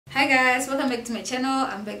Hi guys, welcome back to my channel.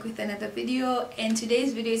 I'm back with another video, and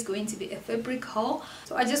today's video is going to be a fabric haul.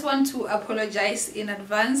 So I just want to apologize in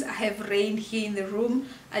advance. I have Rain here in the room.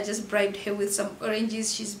 I just bribed her with some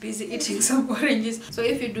oranges. She's busy eating some oranges, so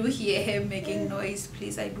if you do hear her making noise,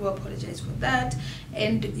 please, I do apologize for that.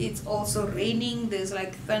 And it's also raining. There's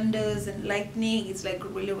like thunders and lightning. It's like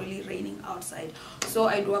really raining outside, so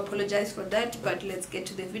I do apologize for that. But let's get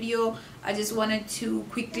to the video. I just wanted to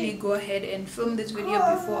quickly go ahead and film this video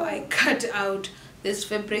before I cut out this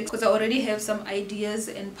fabric, because I already have some ideas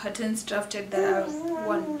and patterns drafted that I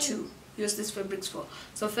want to use these fabrics for.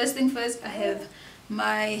 So first thing first, I have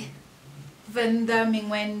my Venda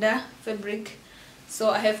Mingwenda fabric. So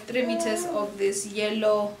I have 3 meters of this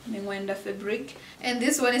yellow Mingwenda fabric, and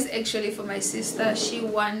this one is actually for my sister. She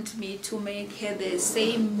wants me to make her the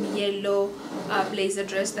same yellow blazer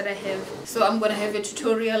dress that I have. So I'm gonna have a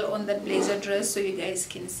tutorial on that blazer dress so you guys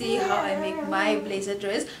can see how I make my blazer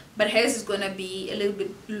dress. But hers is gonna be a little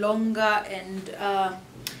bit longer, and I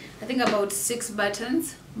think about 6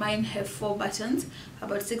 buttons. Mine have 4 buttons,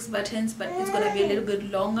 about 6 buttons, but it's gonna be a little bit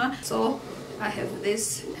longer. So I have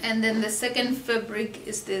this, and then the second fabric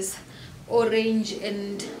is this orange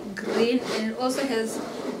and green, and it also has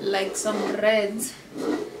like some reds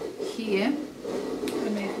here. I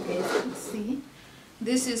don't know if you guys can see.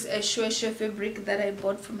 This is a shweshwe fabric that I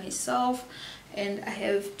bought for myself, and I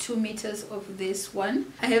have 2 meters of this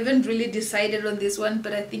one. I haven't really decided on this one,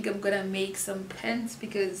 but I think I'm gonna make some pants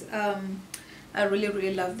because I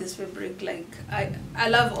really love this fabric. Like I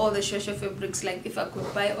love all the shweshwe fabrics. Like if I could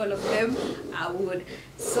buy all of them, I would.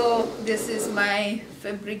 So this is my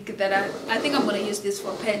fabric that I think I'm gonna use this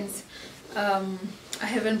for pants. I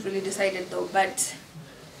haven't really decided though, but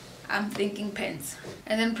I'm thinking pants.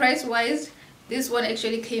 And then price wise, this one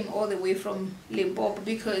actually came all the way from Limpopo,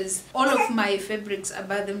 because all of my fabrics I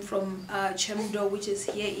buy them from Chemdo, which is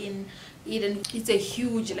here in Eden. It's a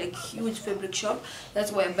huge fabric shop.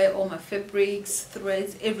 That's where I buy all my fabrics,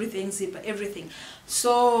 threads, everything, zipper, everything.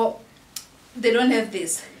 So they don't have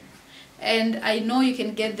this, and I know you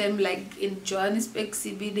can get them like in Johannesburg,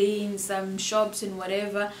 CBD, in some shops and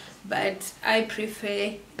whatever, but I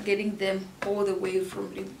prefer getting them all the way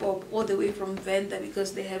from Limpopo, all the way from Venda,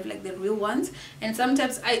 because they have like the real ones. And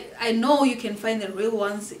sometimes I know you can find the real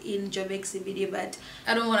ones in Joburg CBD, but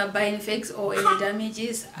I don't want to buy any fakes or any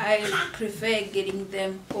damages. I prefer getting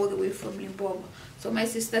them all the way from Limpopo. So my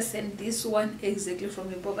sister sent this one exactly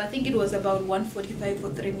from Limpopo. I think it was about 145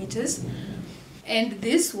 for 3 meters. And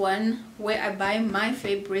this one, where I buy my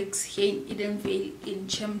fabrics here in Edenvale in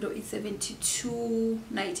Chemdo, it's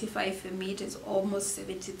 72.95 a meter. It's almost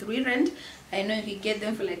 73 rand. I know you can get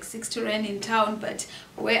them for like 60 rand in town, but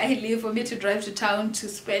where I live, for me to drive to town to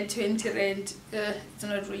spend 20 rand, it's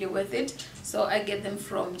not really worth it. So I get them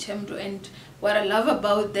from Chemdo, and what I love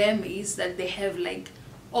about them is that they have like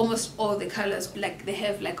almost all the colors. Like they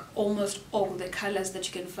have like almost all the colors that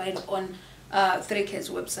you can find on Threadcare's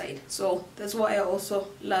website. So that's why I also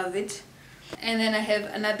love it. And then I have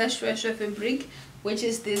another shweshwe fabric, which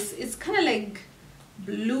is this. It's kind of like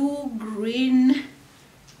blue green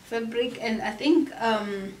fabric, and I think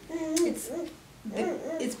it's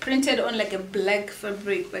printed on like a black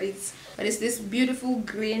fabric, but it's this beautiful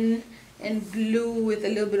green and blue with a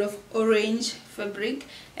little bit of orange fabric.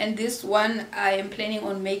 And this one I am planning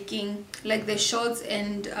on making like the shorts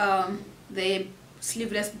and the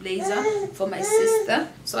sleeveless blazer for my sister.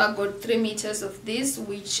 So I got 3 meters of this,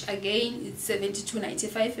 which again it's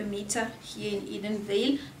 72.95 a meter here in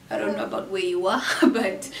Edenvale. I don't know about where you are,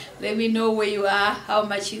 but let me know where you are, how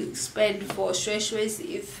much you spend for shweshwes,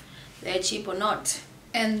 if they're cheap or not.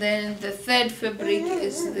 And then the third fabric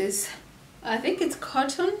is this. I think it's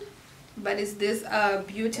cotton, but it's this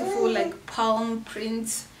beautiful like palm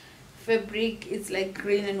print fabric. It's like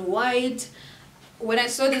green and white. When I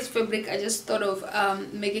saw this fabric, I just thought of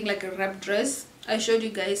making like a wrap dress. I showed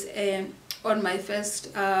you guys on my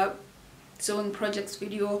first sewing projects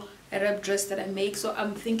video a wrap dress that I make. So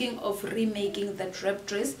I'm thinking of remaking that wrap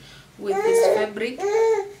dress with this fabric.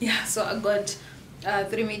 Yeah, so I got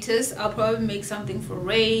 3 meters. I'll probably make something for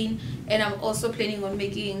Rain, and I'm also planning on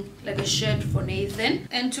making like a shirt for Nathan.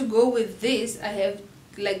 And to go with this, I have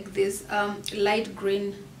like this light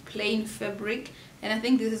green plain fabric, and I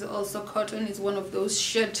think this is also cotton. It's one of those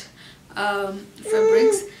shirt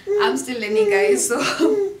fabrics. I'm still learning, guys, so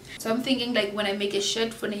I'm thinking like when I make a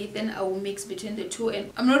shirt for Nathan, I will mix between the two.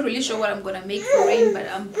 And I'm not really sure what I'm gonna make for Rain, but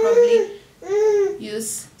I'm probably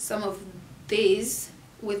use some of these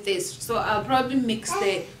with this. So I'll probably mix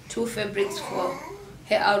the 2 fabrics for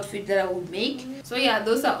her outfit that I will make. So yeah,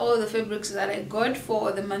 those are all the fabrics that I got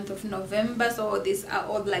for the month of November. So these are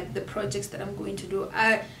all like the projects that I'm going to do.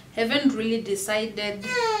 Haven't really decided,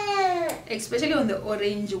 especially on the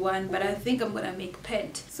orange one, but I think I'm gonna make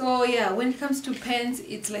pant. So yeah, when it comes to pants,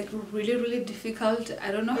 it's like really difficult.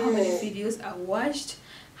 I don't know how many videos I watched,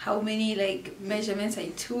 how many like measurements I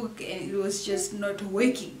took, and it was just not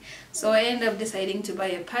working. So I ended up deciding to buy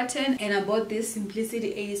a pattern, and I bought this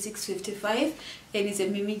Simplicity 8655, and it's a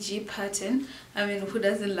Mimi G pattern. I mean, who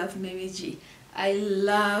doesn't love Mimi G? I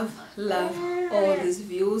love all these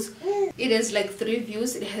views. It has like 3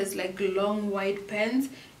 views. It has like long white pants,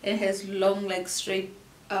 and it has long like straight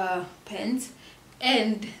pants,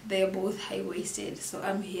 and they're both high-waisted, so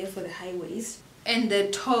I'm here for the high waist. And the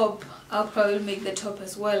top, I'll probably make the top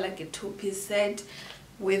as well, like a 2-piece set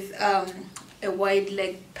with a wide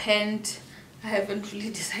leg pant. I haven't really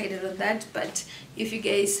decided on that, but if you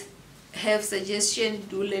guys have suggestion,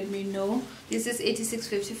 do let me know. This is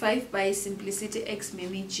 8655 by Simplicity X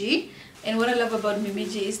Mimi G, and what I love about Mimi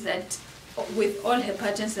G is that with all her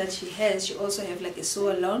patterns that she has, she also have like a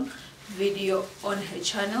sew along video on her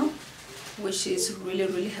channel, which is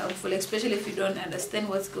really helpful, especially if you don't understand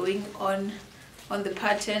what's going on the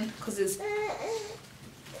pattern, because it's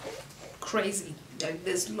crazy. Like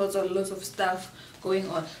there's lots of stuff going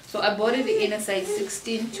on. So I bought it in a size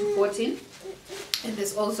 16 to 14, and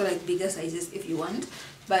there's also like bigger sizes if you want,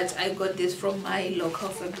 but I got this from my local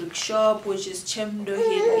fabric shop, which is Chemdo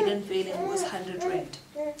here in Edenvale, and it was 100 rand.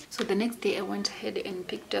 So the next day I went ahead and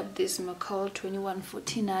picked up this McCall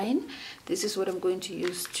 2149. This is what I'm going to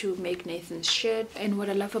use to make Nathan's shirt, and what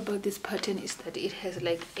I love about this pattern is that it has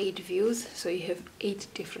like 8 views, so you have 8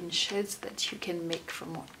 different shirts that you can make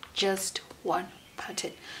from just one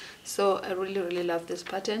pattern. So I really love this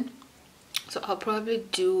pattern. So I'll probably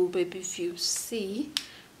do maybe view C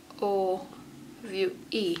or view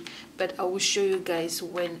E, but I will show you guys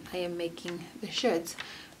when I am making the shirts.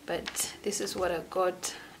 But this is what I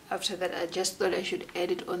got. After that, I just thought I should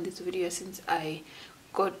add it on this video since I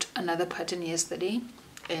got another pattern yesterday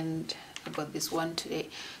and I got this one today.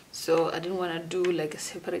 So I didn't want to do like a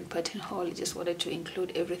separate pattern haul. I just wanted to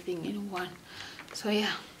include everything in one. So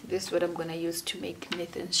yeah, this is what I'm gonna use to make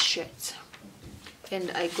Nathan's shirts. And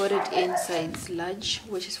I got it in size large,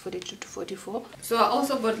 which is 42 to 44. So I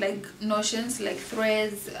also bought like notions, like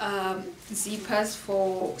threads, zippers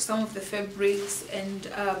for some of the fabrics, and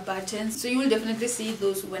buttons. So you will definitely see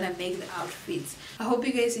those when I make the outfits. I hope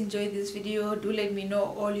you guys enjoyed this video. Do let me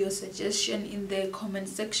know all your suggestions in the comment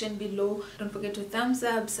section below. Don't forget to thumbs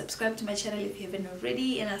up, subscribe to my channel if you haven't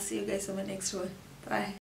already, and I'll see you guys on the next one. Bye.